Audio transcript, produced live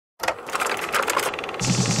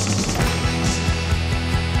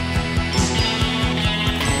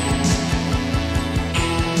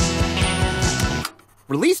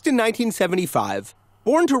in 1975,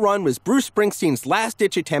 Born to Run was Bruce Springsteen's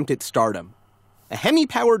last-ditch attempt at stardom, a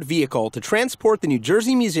hemi-powered vehicle to transport the New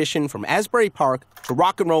Jersey musician from Asbury Park to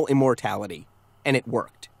rock and roll immortality. And it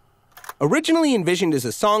worked. Originally envisioned as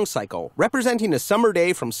a song cycle representing a summer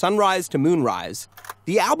day from sunrise to moonrise,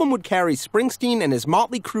 the album would carry Springsteen and his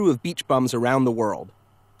motley crew of beach bums around the world.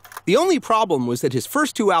 The only problem was that his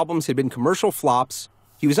first two albums had been commercial flops,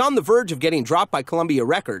 he was on the verge of getting dropped by Columbia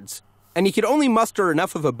Records, and he could only muster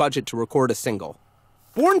enough of a budget to record a single.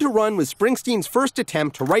 Born to Run was Springsteen's first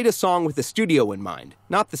attempt to write a song with the studio in mind,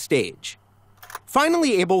 not the stage.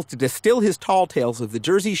 Finally able to distill his tall tales of the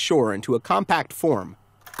Jersey Shore into a compact form,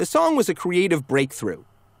 the song was a creative breakthrough,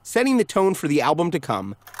 setting the tone for the album to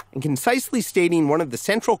come and concisely stating one of the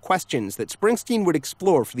central questions that Springsteen would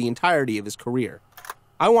explore for the entirety of his career.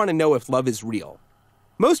 I want to know if love is real.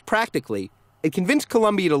 Most practically, it convinced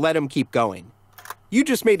Columbia to let him keep going. "You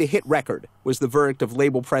just made a hit record," was the verdict of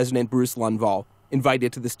label president Bruce Lundvall,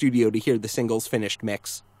 invited to the studio to hear the single's finished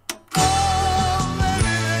mix.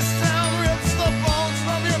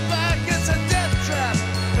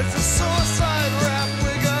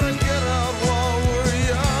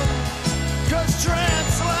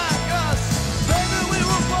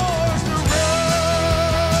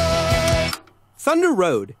 Thunder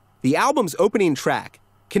Road, the album's opening track,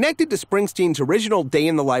 connected to Springsteen's original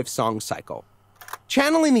day-in-the-life song cycle.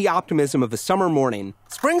 Channeling the optimism of a summer morning,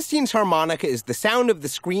 Springsteen's harmonica is the sound of the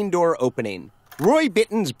screen door opening, Roy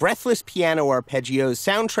Bittan's breathless piano arpeggios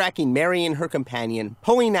soundtracking Mary and her companion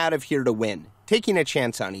pulling out of here to win, taking a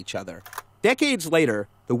chance on each other. Decades later,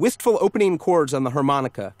 the wistful opening chords on the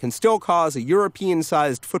harmonica can still cause a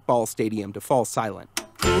European-sized football stadium to fall silent.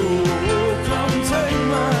 Oh, come take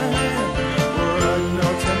my hand.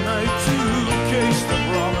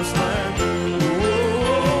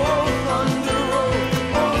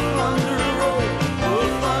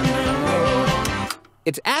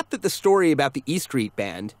 It's apt that the story about the E Street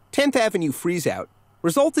Band, 10th Avenue Freeze-Out,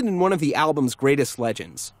 resulted in one of the album's greatest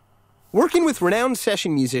legends. Working with renowned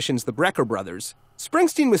session musicians the Brecker brothers,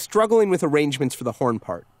 Springsteen was struggling with arrangements for the horn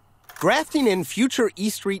part. Grafting in future E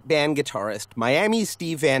Street Band guitarist Miami's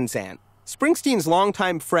Steve Van Zandt, Springsteen's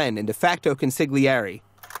longtime friend and de facto consigliere,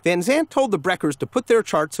 Van Zandt told the Breckers to put their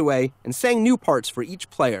charts away and sang new parts for each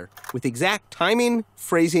player, with exact timing,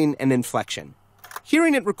 phrasing, and inflection.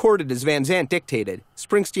 Hearing it recorded as Van Zandt dictated,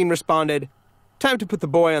 Springsteen responded, "Time to put the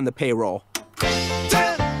boy on the payroll."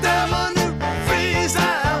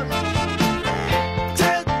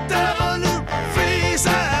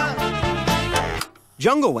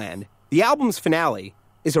 Jungleland, the album's finale,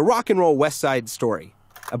 is a rock and roll West Side story,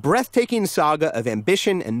 a breathtaking saga of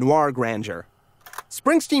ambition and noir grandeur.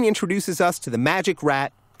 Springsteen introduces us to the Magic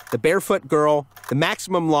Rat, the Barefoot Girl, the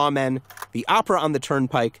Maximum Lawmen, the opera on the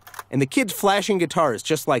turnpike, and the kids flashing guitars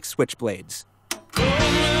just like switchblades.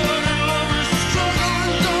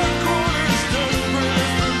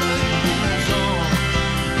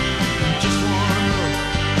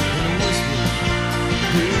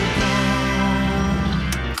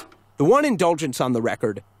 The one indulgence on the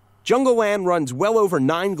record, Jungleland runs well over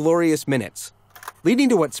 9 glorious minutes, leading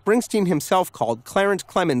to what Springsteen himself called Clarence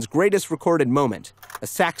Clemens' greatest recorded moment, a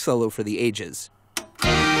sax solo for the ages.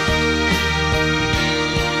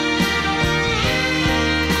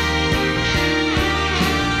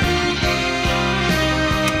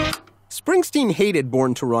 Springsteen hated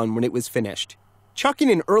Born to Run when it was finished,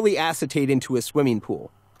 chucking an early acetate into a swimming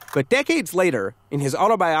pool. But decades later, in his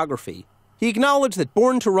autobiography, he acknowledged that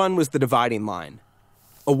Born to Run was the dividing line.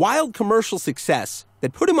 A wild commercial success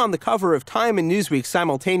that put him on the cover of Time and Newsweek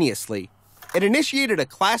simultaneously, it initiated a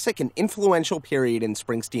classic and influential period in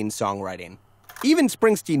Springsteen's songwriting. Even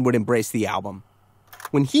Springsteen would embrace the album.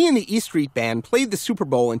 When he and the E Street Band played the Super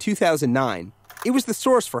Bowl in 2009, it was the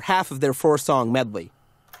source for half of their 4-song medley.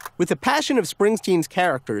 With the passion of Springsteen's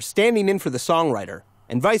characters standing in for the songwriter,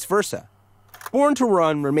 and vice versa, Born to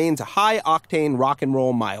Run remains a high-octane rock and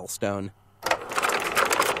roll milestone.